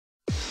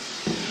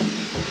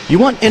You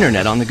want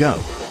internet on the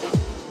go.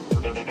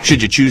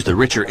 Should you choose the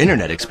richer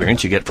internet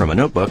experience you get from a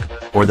notebook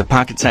or the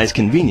pocket-sized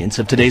convenience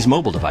of today's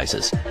mobile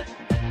devices?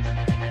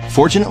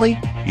 Fortunately,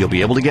 you'll be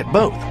able to get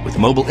both with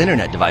mobile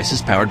internet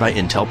devices powered by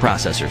Intel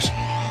processors.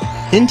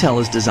 Intel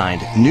has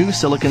designed new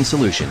silicon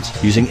solutions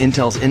using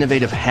Intel's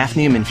innovative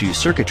hafnium-infused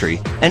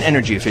circuitry and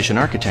energy-efficient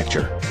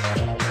architecture,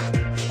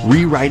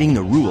 rewriting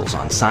the rules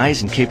on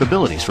size and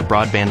capabilities for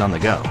broadband on the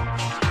go.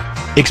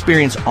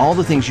 Experience all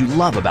the things you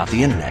love about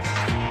the internet.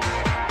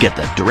 Get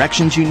the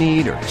directions you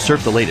need or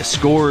surf the latest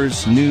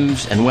scores,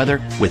 news, and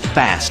weather with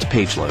fast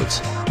page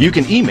loads. You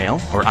can email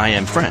or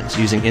IM friends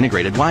using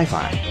integrated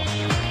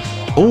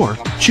Wi-Fi. Or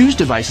choose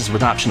devices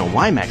with optional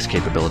WiMAX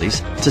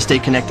capabilities to stay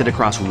connected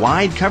across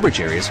wide coverage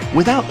areas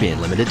without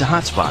being limited to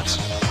hotspots.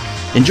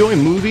 Enjoy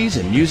movies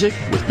and music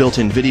with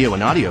built-in video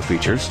and audio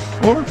features,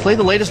 or play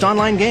the latest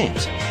online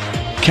games.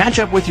 Catch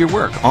up with your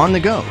work on the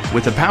go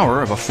with the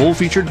power of a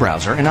full-featured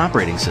browser and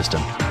operating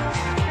system.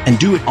 And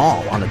do it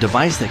all on a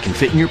device that can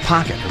fit in your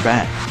pocket or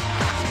bag.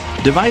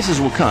 Devices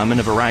will come in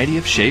a variety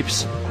of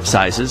shapes,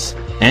 sizes,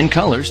 and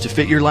colors to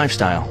fit your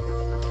lifestyle.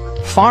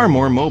 Far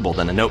more mobile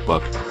than a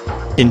notebook.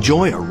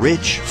 Enjoy a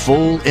rich,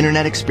 full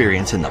internet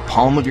experience in the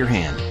palm of your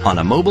hand on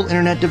a mobile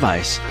internet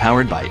device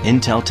powered by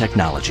Intel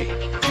technology.